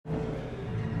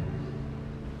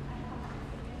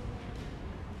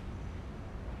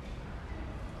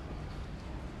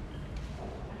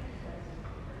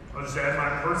I'll just add my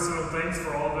personal thanks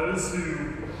for all those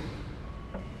who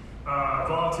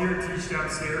volunteer to teach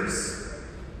downstairs.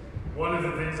 One of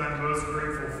the things I'm most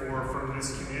grateful for from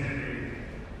this community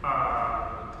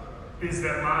is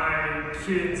that my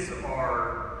kids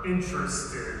are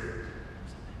interested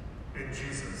in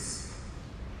Jesus.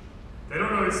 They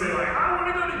don't always say, like, I want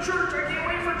to go to church, I can't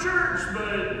wait for church,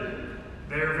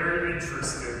 but they're very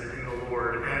interested in the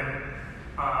Lord. And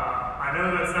I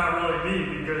know that's not really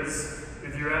me, because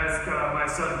if you ask my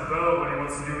son Bo what he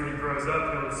wants to do when he grows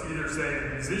up, he'll either say a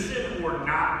musician or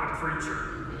not a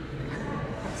preacher.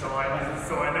 So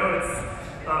I know it's,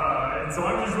 and so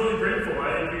I'm just really grateful.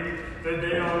 I think that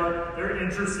they're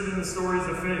interested in the stories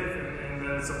of faith, and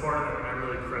that it's a part of it, and I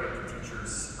really credit the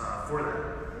teachers for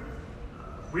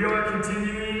that. We are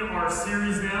continuing our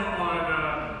series now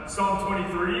on Psalm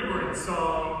 23. We're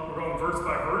going verse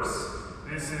by verse.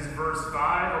 This is verse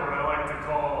 5, or what I like to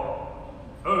call,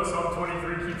 Psalm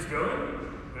 23 keeps going.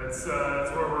 That's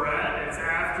where we're at. It's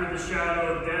after the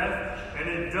shadow of death, and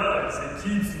it does. It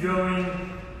keeps going,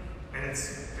 and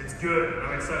it's good.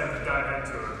 I'm excited to dive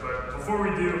into it. But before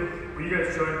we do, will you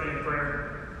guys join me in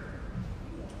prayer?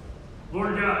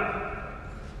 Lord God,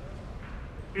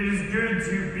 it is good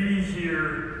to be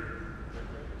here,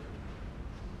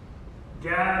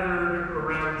 gathered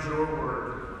around your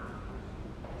word.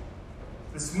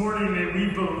 This morning, may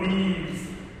we believe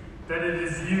that it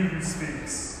is you who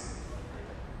speaks,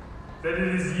 that it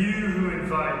is you who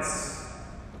invites,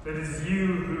 that it is you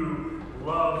who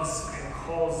loves and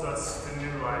calls us to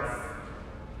new life.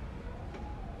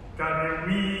 God,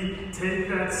 may we take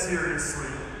that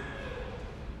seriously,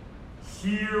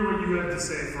 hear what you have to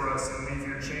say for us, and leave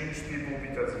here changed people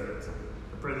because of it.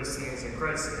 I pray these things in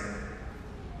Christ's name.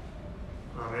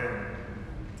 Amen.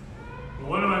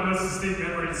 One of my most distinct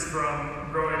memories from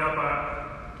growing up,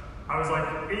 I was like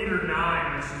 8 or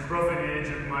 9, which is roughly the age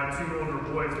of my 2 older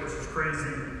boys, which is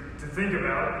crazy to think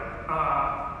about.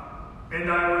 And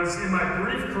I was in my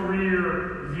brief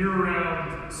career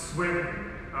year-round swimming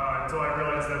until I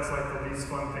realized that's like the least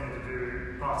fun thing to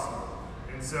do possible.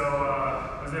 And so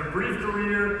I was in a brief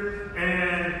career,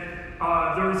 and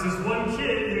there was this one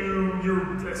kid who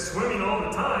you're swimming all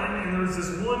the time, and there was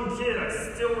this one kid, I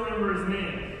still remember his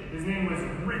name. His name was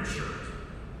Richard.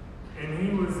 And he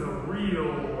was a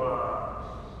real,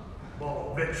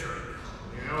 Richard.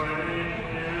 You know what I mean?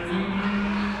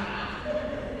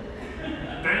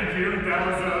 Thank you. I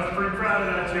was pretty proud of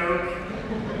that joke.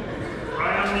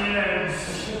 Right on the edge.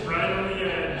 Right on the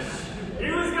edge. He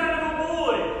was kind of a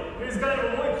bully.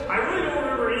 I really don't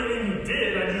remember anything he did.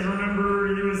 I just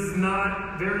remember he was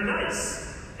not very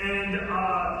nice. And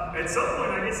at some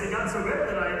point, I guess it got so bad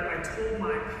that I told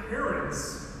my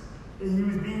parents that he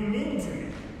was being mean to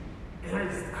me. And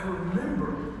I remember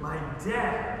my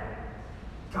dad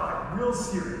got real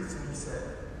serious, and he said,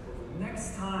 well, the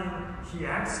next time he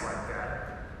acts like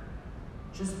that,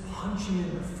 just punch him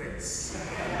in the face.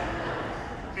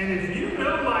 And if you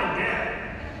know my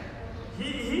dad,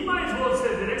 he might as well have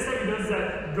said, the next time he does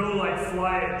that, go like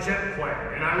fly a jet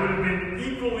plane. And I would have been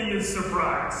equally as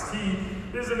surprised.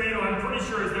 This is a man who I'm pretty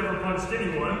sure has never punched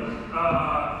anyone.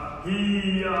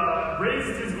 He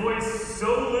raised his voice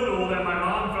so little that my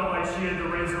mom felt like she had to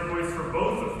raise her voice for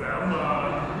both of them,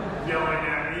 yelling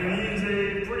at me. And he is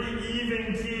a pretty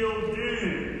even-keeled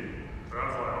dude. And I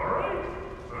was like, all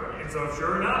right. And so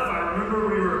sure enough, I remember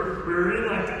we were in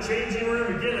like the changing room.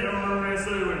 Again, I don't remember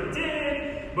necessarily what he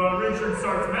did, but Richard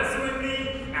starts messing with me,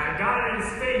 and I got in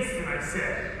his face, and I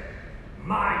said,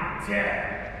 my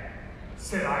dad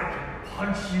said I can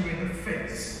punch you in the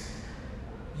face.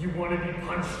 You want to be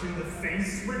punched in the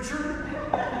face, Richard?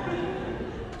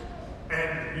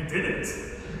 And he didn't.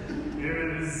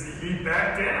 He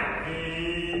backed down.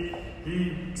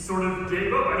 He sort of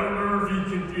gave up. I don't remember if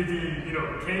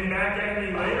he came back at me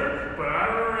later, but I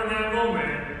remember in that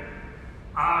moment,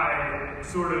 I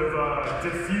sort of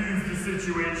diffused the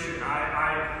situation.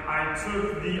 I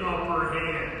took the upper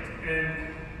hand, and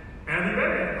I think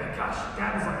my gosh,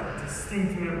 that was like a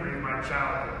distinct memory of my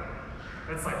childhood.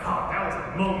 It's like, that was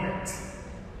a moment.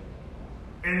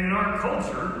 And in our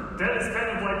culture, that is kind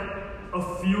of like a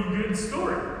feel-good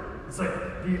story. It's like,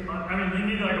 you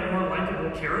need like a more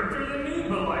likable character than me,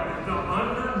 but like the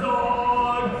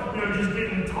underdog, just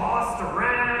getting tossed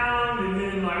around, and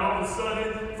then like all of a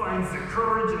sudden finds the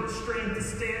courage and the strength to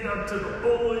stand up to the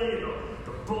bully.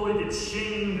 The bully gets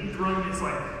shamed and thrown. It's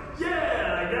like,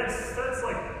 yeah, that's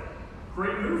like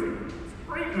great movie. It's a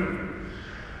great movie.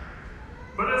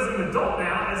 But as an adult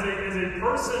now, as a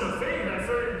person of faith, I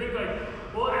started to think like,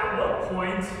 well, at what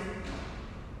point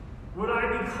would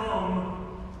I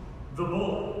become the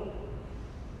bull?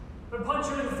 But punch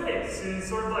punch her in the face. It's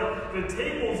sort of like the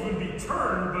tables would be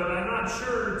turned, but I'm not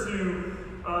sure to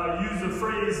use a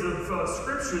phrase of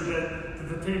scripture that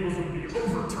the tables would be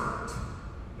overturned.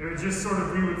 It would just sort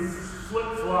of, we would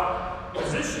flip-flop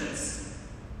positions.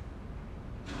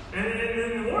 And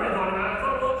then the more I thought about it, I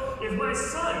thought, well, if my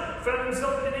son found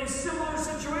himself in a similar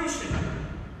situation,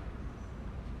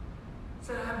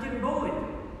 said, I'm getting bullied.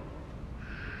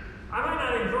 I might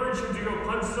not encourage him to go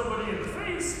punch somebody in the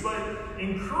face, but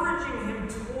encouraging him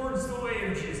towards the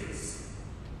way of Jesus.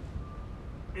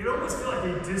 It almost feels like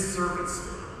a disservice.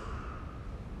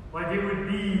 Like it would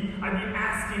be, I'd be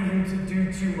asking him to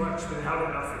do too much without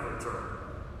enough in return.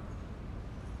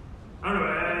 I don't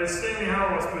know, as Stanley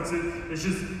Hauerwas puts it, it's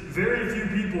just very few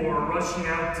people are rushing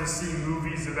out to see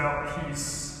movies about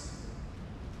peace.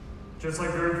 Just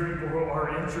like very few people who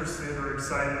are interested or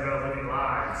excited about living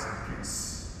lives in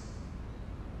peace.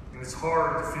 And it's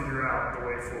hard to figure out the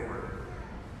way forward.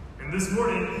 And this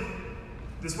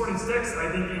morning's text,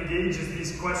 I think, engages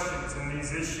these questions and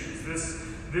these issues.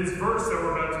 This verse that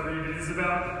we're about to read is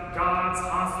about God's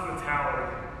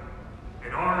hospitality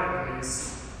and our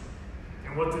enemies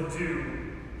and what to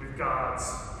do with God's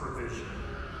provision.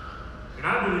 And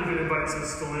I believe it invites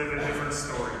us to live a different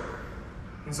story.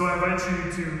 And so I invite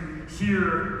you to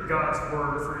hear God's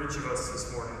word for each of us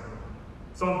this morning.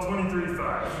 Psalm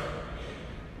 23:5.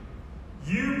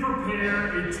 You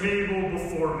prepare a table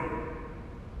before me.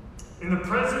 In the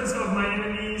presence of my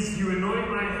enemies, you anoint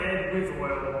my head with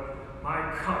oil.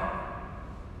 My cup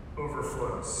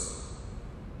overflows.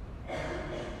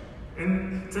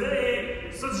 And today,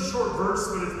 it's such a short verse,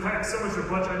 but it's packed so much with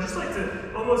punch. I just like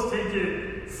to almost take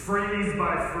it phrase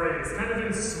by phrase, kind of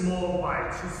in small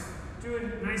bites. Just do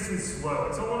it nice and slow.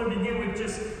 And so I want to begin with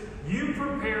just, you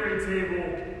prepare a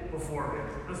table before me.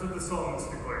 That's what the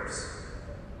psalmist declares.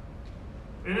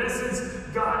 In essence,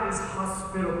 God is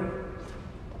hospitable.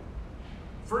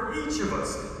 For each of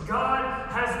us, God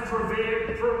has prepared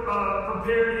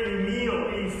a meal,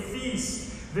 a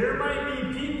feast. There might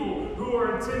be people who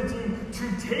are attempting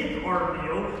to take our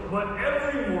meal, but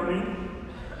every morning,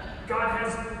 God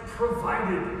has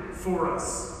provided for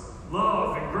us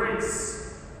love and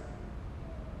grace.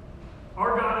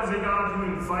 Our God is a God who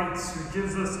invites, who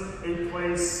gives us a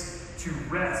place to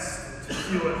rest and to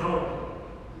feel at home.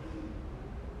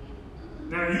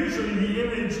 Now, usually the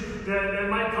image that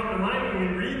might come to mind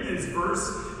when we read this verse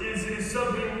is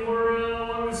something more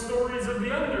along the stories of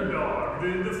the underdog,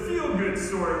 the feel-good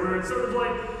story, where it's sort of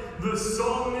like the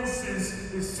psalmist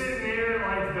is sitting there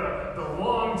like the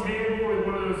long table with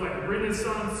one of those like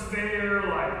Renaissance fair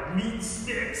like meat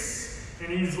sticks,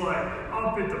 and he's like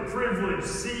up at the privileged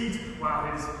seat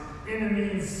while his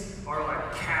enemies are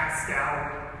like cast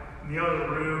out. In the other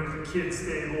room, the kids'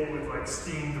 table with like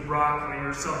steamed broccoli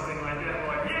or something like that.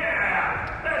 We're like,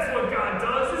 yeah, that's what God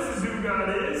does. This is who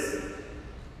God is.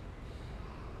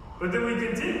 But then we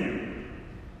continue.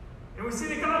 And we see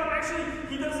that God actually,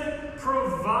 He doesn't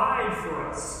provide for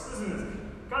us. Listen to this.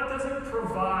 God doesn't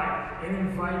provide and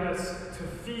invite us to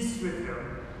feast with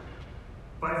Him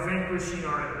by vanquishing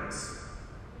our enemies.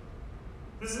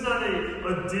 This is not an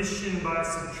addition by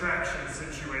subtraction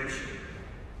situation.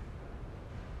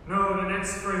 No, the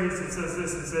next phrase, it says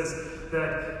this. It says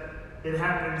that it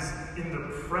happens in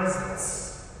the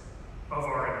presence of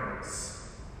our enemies.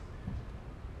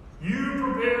 You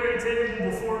prepare a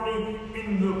table before me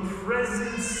in the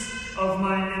presence of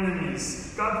my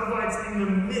enemies. God provides in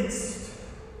the midst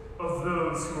of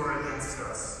those who are against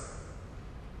us.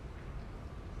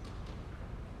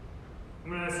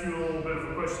 I'm going to ask you a little bit of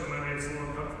a question that makes it a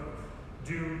little comfortable.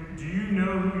 Do you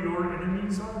know who your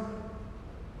enemies are?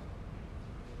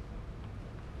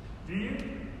 Do you?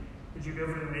 Did you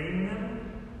ever name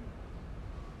them?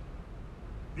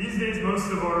 These days,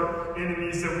 most of our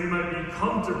enemies that we might be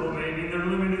comfortable naming, they're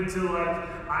limited to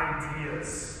like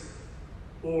ideas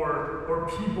or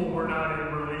people we're not in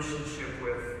a relationship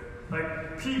with.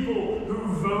 Like people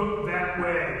who vote that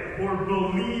way or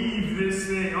believe this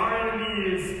thing. Our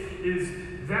enemy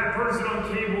is that person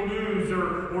on cable news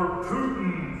or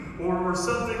Putin or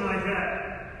something like that.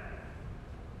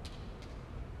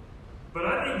 But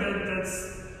I think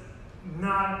that's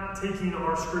not taking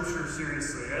our scripture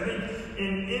seriously. I think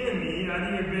an enemy, I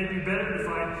think it may be better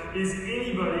defined, is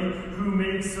anybody who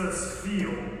makes us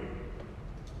feel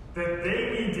that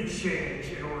they need to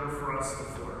change in order for us to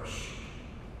flourish.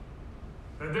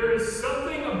 That there is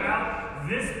something about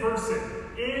this person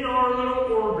in our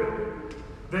little orbit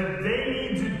that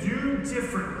they need to do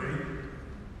differently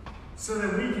so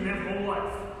that we can have whole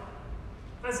life.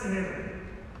 That's an enemy.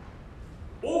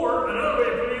 Or another way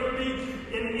of putting it would be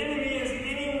an enemy is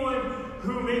anyone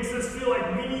who makes us feel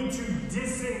like we need to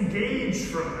disengage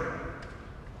from them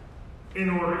in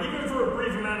order, even for a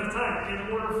brief amount of time,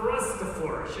 in order for us to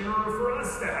flourish, in order for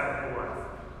us to have a life.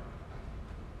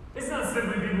 It's not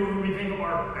simply people who we think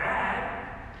are bad.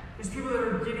 It's people that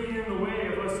are getting in the way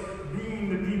of us being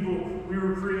the people we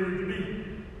were created to be.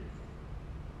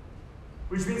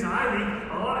 Which means I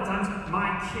think a lot of times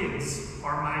my kids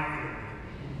are my enemy.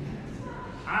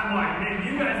 I'm like, man,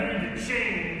 you guys need to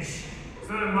change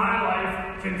so that my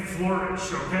life can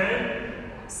flourish, okay?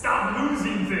 Stop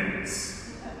losing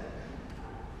things.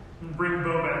 And bring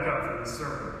Bo back up for this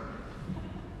sermon.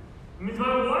 It means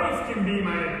my wife can be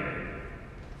my enemy.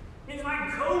 It means my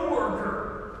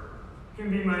coworker can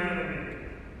be my enemy.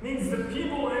 It means the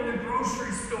people in the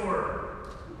grocery store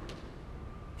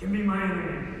can be my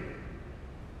enemy.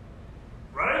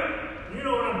 Right? You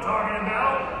know what I'm talking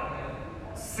about.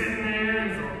 Sitting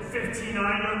there, 15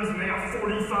 items, and they have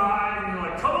 45, and you're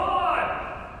like, come on!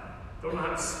 Don't know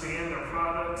how to scan their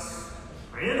products.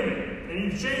 My enemy. They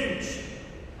need to change.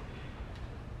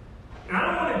 And I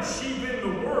don't want to cheapen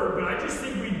the word, but I just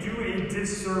think we do a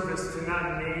disservice to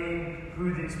not name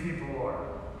who these people are.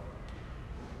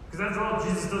 Because after all,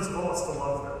 Jesus does call us to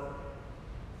love them.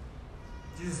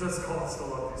 Jesus does call us to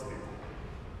love these people.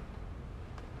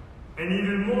 And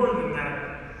even more than that,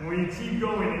 when we keep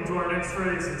going into our next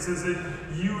phrase, it says that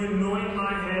you anoint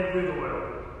my head with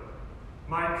oil.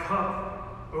 My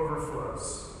cup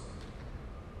overflows.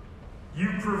 You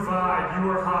provide, you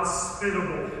are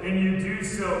hospitable, and you do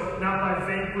so not by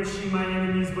vanquishing my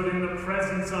enemies, but in the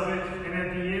presence of it. And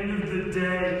at the end of the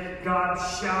day, God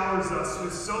showers us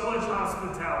with so much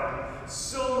hospitality,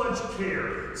 so much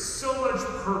care, so much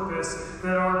purpose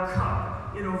that our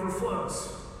cup, it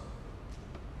overflows.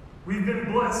 We've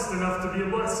been blessed enough to be a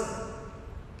blessing.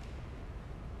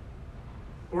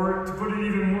 Or to put it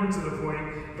even more to the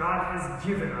point, God has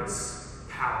given us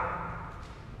power.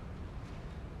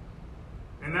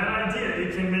 And that idea,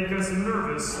 it can make us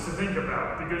nervous to think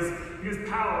about. Because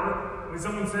power, when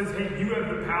someone says, hey, you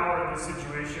have the power in this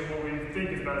situation, what we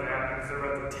think is about to happen is they're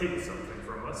about to take something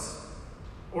from us.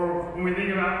 Or when we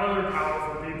think about other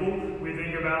powerful people, we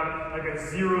think about like a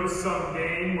zero-sum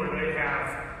game where they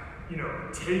have,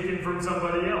 taken from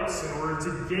somebody else in order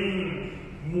to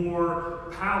gain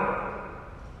more power.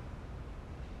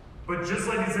 But just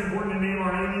like it's important to name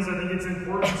our enemies, I think it's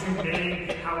important to name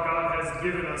how God has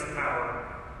given us power.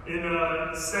 In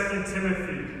 2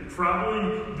 Timothy, probably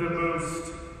the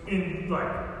most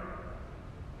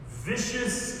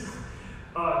vicious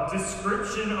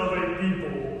description of a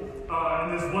people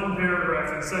in this one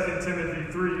paragraph in 2 Timothy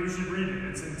 3. You should read it.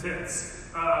 It's intense.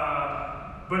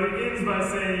 But it ends by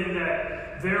saying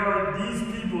that there are these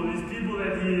people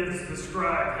that he has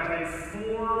described have a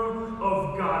form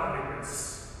of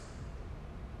godliness,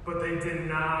 but they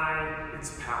deny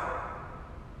its power.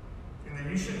 And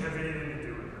that you shouldn't have anything to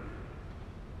do with it.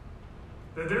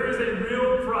 That there is a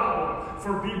real problem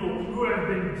for people who have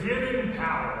been given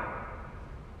power,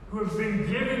 who have been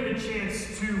given the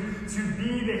chance to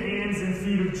be the hands and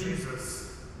feet of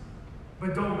Jesus,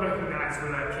 but don't recognize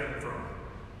where that came from.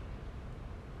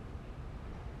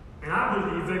 And I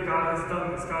believe that God has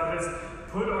done this. God has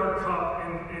put our cup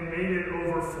and made it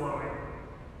overflowing.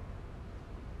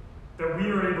 That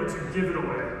we are able to give it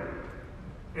away.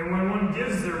 And when one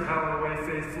gives their power away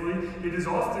faithfully, it is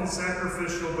often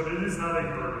sacrificial, but it is not a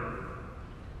burden.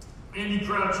 Andy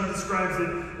Crouch, he describes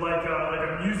it like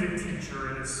a music teacher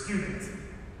and a student,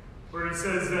 where he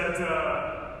says that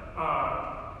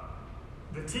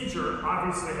the teacher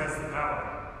obviously has the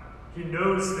power. He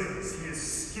knows things. He is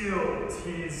skilled.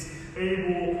 He's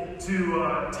able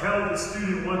to tell the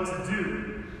student what to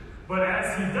do. But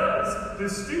as he does, the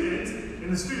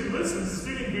student listens, the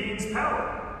student gains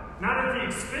power. Not at the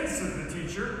expense of the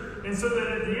teacher. And so that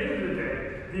at the end of the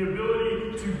day, the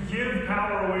ability to give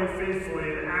power away faithfully,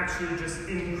 it actually just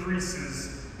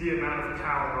increases the amount of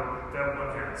power that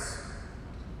one has.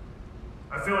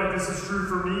 I feel like this is true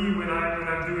for me when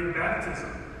I'm doing baptism.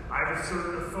 I have a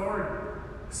certain authority.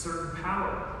 A certain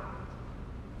power.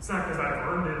 It's not because I've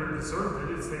earned it or deserved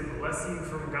it. It's a blessing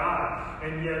from God.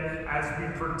 And yet, as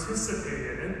we participate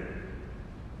in it,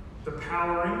 the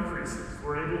power increases.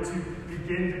 We're able to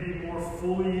begin to be more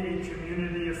fully a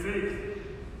community of faith.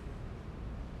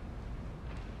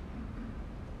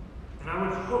 And I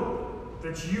would hope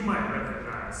that you might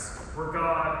recognize where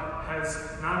God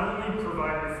has not only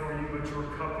provided for you, but your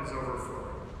cup is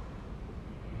overflowing.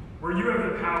 Where you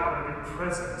have the power to be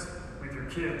present with your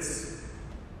kids.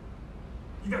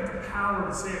 You got the power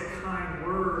to say a kind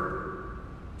word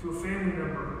to a family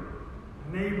member,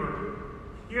 a neighbor.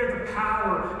 You got the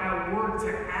power at work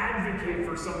to advocate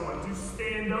for someone, to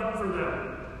stand up for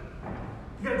them.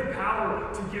 You got the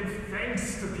power to give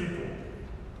thanks to people.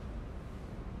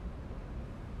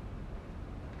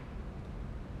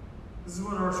 This is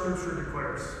what our scripture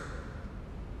declares.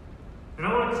 And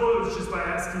I want to close just by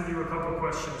asking you a couple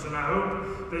questions, and I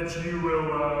hope that you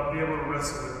will be able to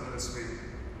wrestle with them this week.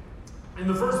 And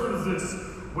the first one is this: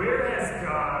 where has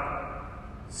God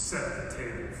set the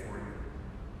table for you?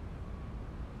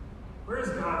 Where has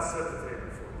God set the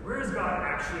table for you? Where has God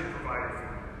actually provided for you?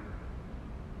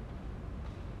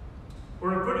 Or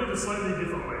to put it a slightly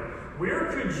different way,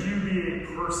 where could you be a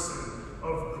person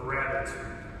of gratitude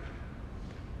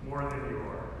more than you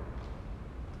are?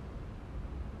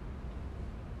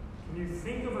 Can you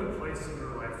think of a place in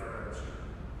your life where that is true?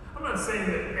 I'm not saying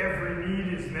that every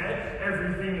need is met,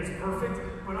 everything is perfect,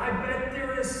 but I bet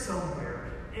there is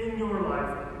somewhere in your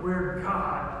life where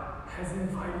God has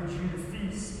invited you to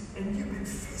feast, and you've been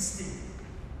feasting.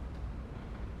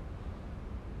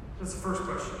 That's the first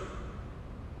question.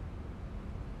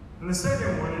 And the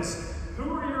second one is,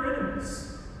 who are your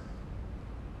enemies?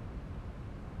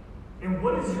 And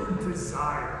what is your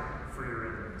desire for your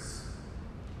enemies?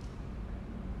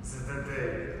 Is it that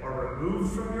they are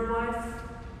removed from your life?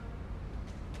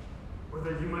 Or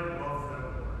that you might love them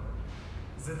more?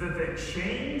 Is it that they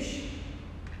change?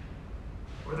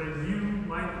 Or that you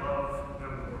might love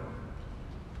them more?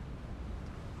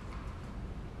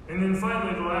 And then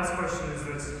finally, the last question is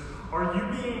this: are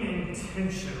you being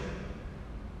intentional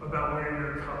about where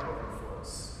your cup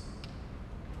overflows?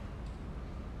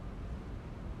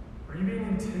 Are you being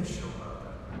intentional about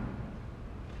that?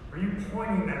 Are you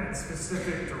pointing that in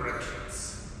specific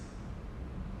directions?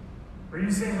 Are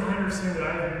you saying, I understand that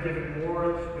I have been given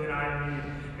more than I need,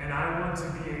 and I want to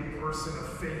be a person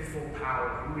of faithful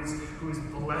power who is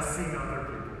blessing other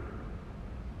people,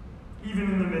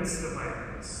 even in the midst of my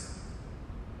enemies?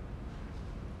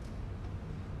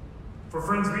 For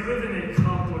friends, we live in a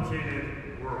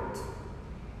complicated world.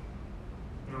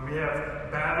 You know, we have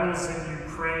battles in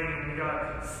Ukraine, we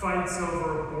got fights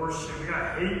over abortion, we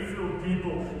got hate-filled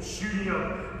people shooting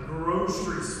up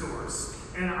grocery stores.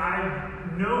 And I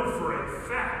know for a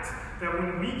fact that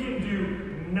when we can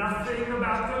do nothing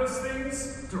about those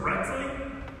things directly,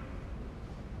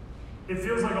 it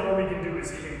feels like all we can do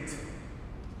is hate.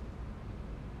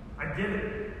 I get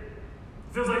it.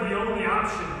 It feels like the only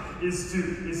option is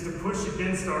to push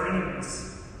against our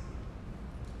enemies.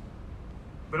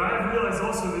 But I've realized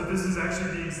also that this is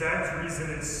actually the exact reason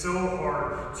it's so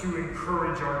hard to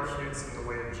encourage our kids in the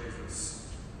way of Jesus.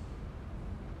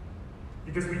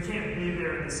 Because we can't be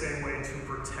there in the same way to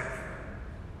protect them.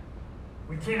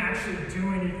 We can't actually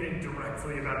do anything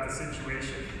directly about the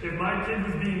situation. If my kid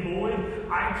was being bullied,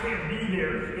 I can't be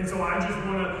there, and so I just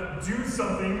want to do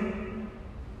something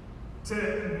to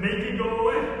make it go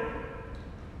away.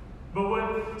 But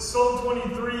what Psalm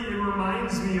 23, it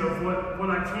reminds me of what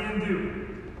I can do.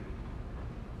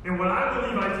 And what I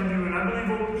believe I can do, and I believe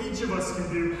what each of us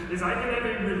can do, is I can have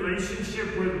a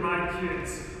relationship with my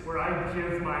kids where I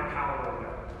give my power away.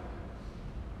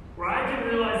 Where I can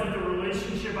realize that the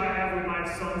relationship I have with my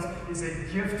sons is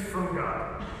a gift from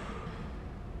God.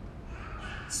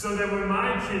 So that when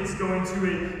my kids go into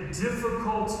a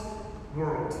difficult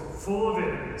world full of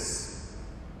enemies,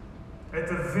 at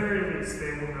the very least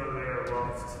they will know they are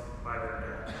loved by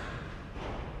their dad.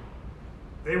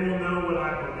 They will know what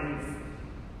I believe,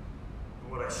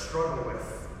 what I struggle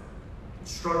with, and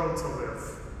struggle to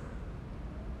live.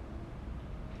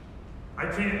 I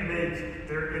can't make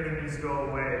their enemies go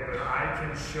away, but I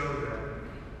can show them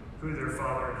who their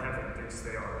Father in heaven thinks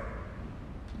they are.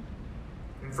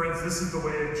 And friends, this is the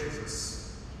way of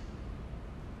Jesus.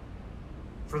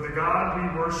 For the God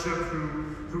we worship,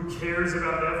 who cares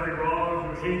about every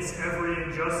wrong, who hates every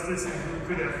injustice, and who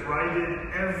could have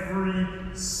righted every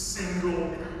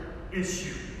single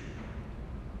issue,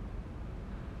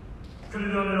 could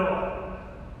have done it all.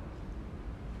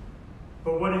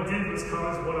 But what he did was come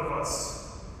as one of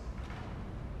us.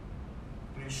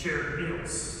 And he shared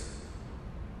meals.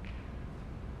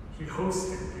 He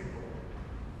hosted people.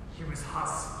 He was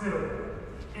hospitable.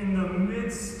 In the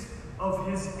midst of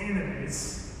his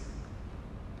enemies,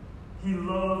 he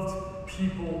loved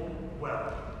people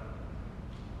well.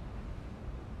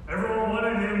 Everyone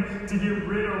wanted him to get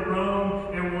rid of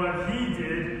Rome, and what he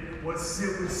did was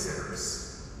sit with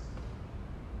sinners.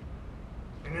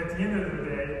 And at the end of the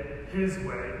day, his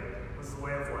way was the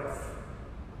way of life.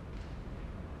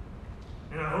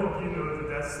 And I hope you know that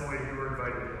that's the way you were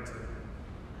invited into.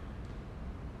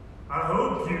 I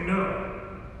hope you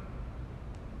know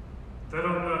that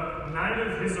on the night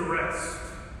of his arrest,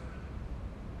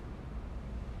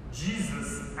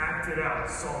 Jesus acted out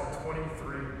Psalm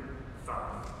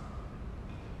 23:5.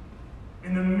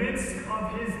 In the midst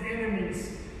of his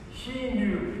enemies, he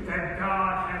knew that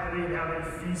God had laid out a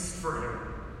feast for him.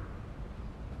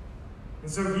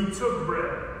 And so he took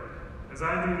bread, as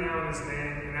I do now in his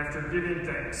name, and after giving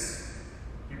thanks,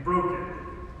 he broke it.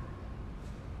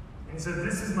 And he said,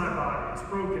 "This is my body. It's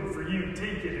broken for you.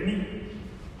 Take it and eat.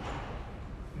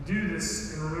 And do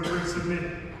this in remembrance of me."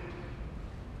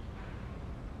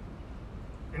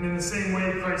 And in the same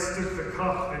way, Christ took the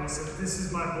cup and he said, "This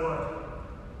is my blood,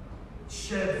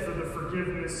 shed for the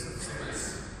forgiveness of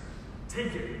sins.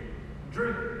 Take it, and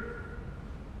drink it.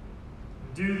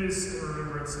 And do this in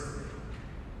remembrance of me."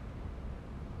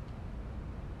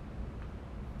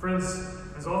 Friends,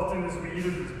 as often as we eat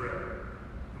of this bread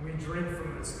and we drink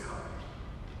from this cup,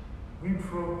 we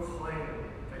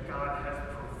proclaim that God has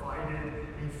provided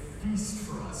a feast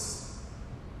for us,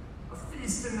 a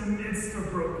feast in the midst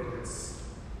of brokenness,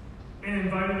 and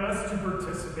invited us to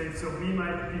participate so we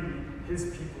might be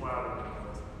his people out of the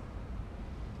world.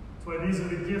 That's why these are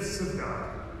the gifts of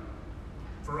God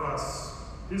for us,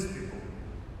 his people.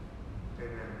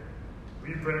 Amen. Will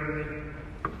you pray with me?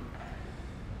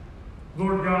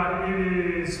 Lord God, it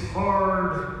is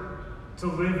hard to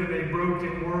live in a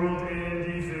broken world, and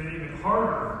even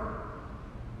harder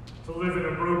to live in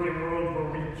a broken world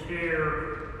where we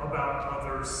care about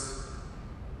others.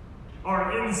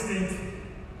 Our instinct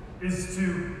is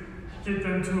to get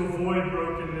them to avoid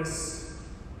brokenness,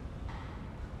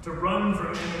 to run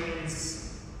from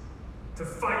enemies, to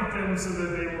fight them so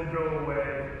that they will go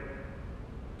away.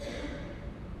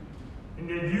 And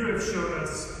yet you have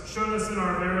shown us in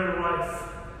our very life,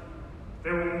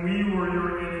 that when we were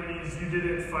your enemies, you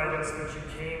didn't fight us, but you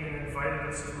came and invited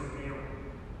us to a meal.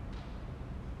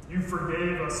 You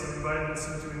forgave us and invited us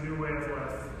into a new way of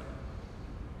life.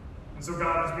 And so,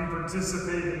 God, as we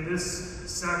participate in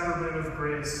this sacrament of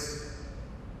grace,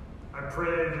 I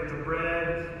pray that the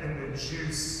bread and the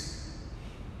juice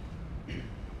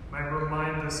might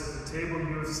remind us of the table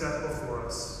you have set before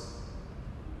us,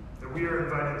 that we are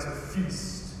invited to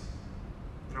feast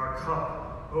and our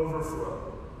cup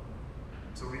overflow,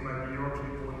 so we might be your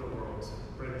people in the world.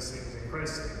 Pray these things in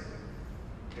Christ's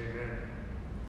name. Amen.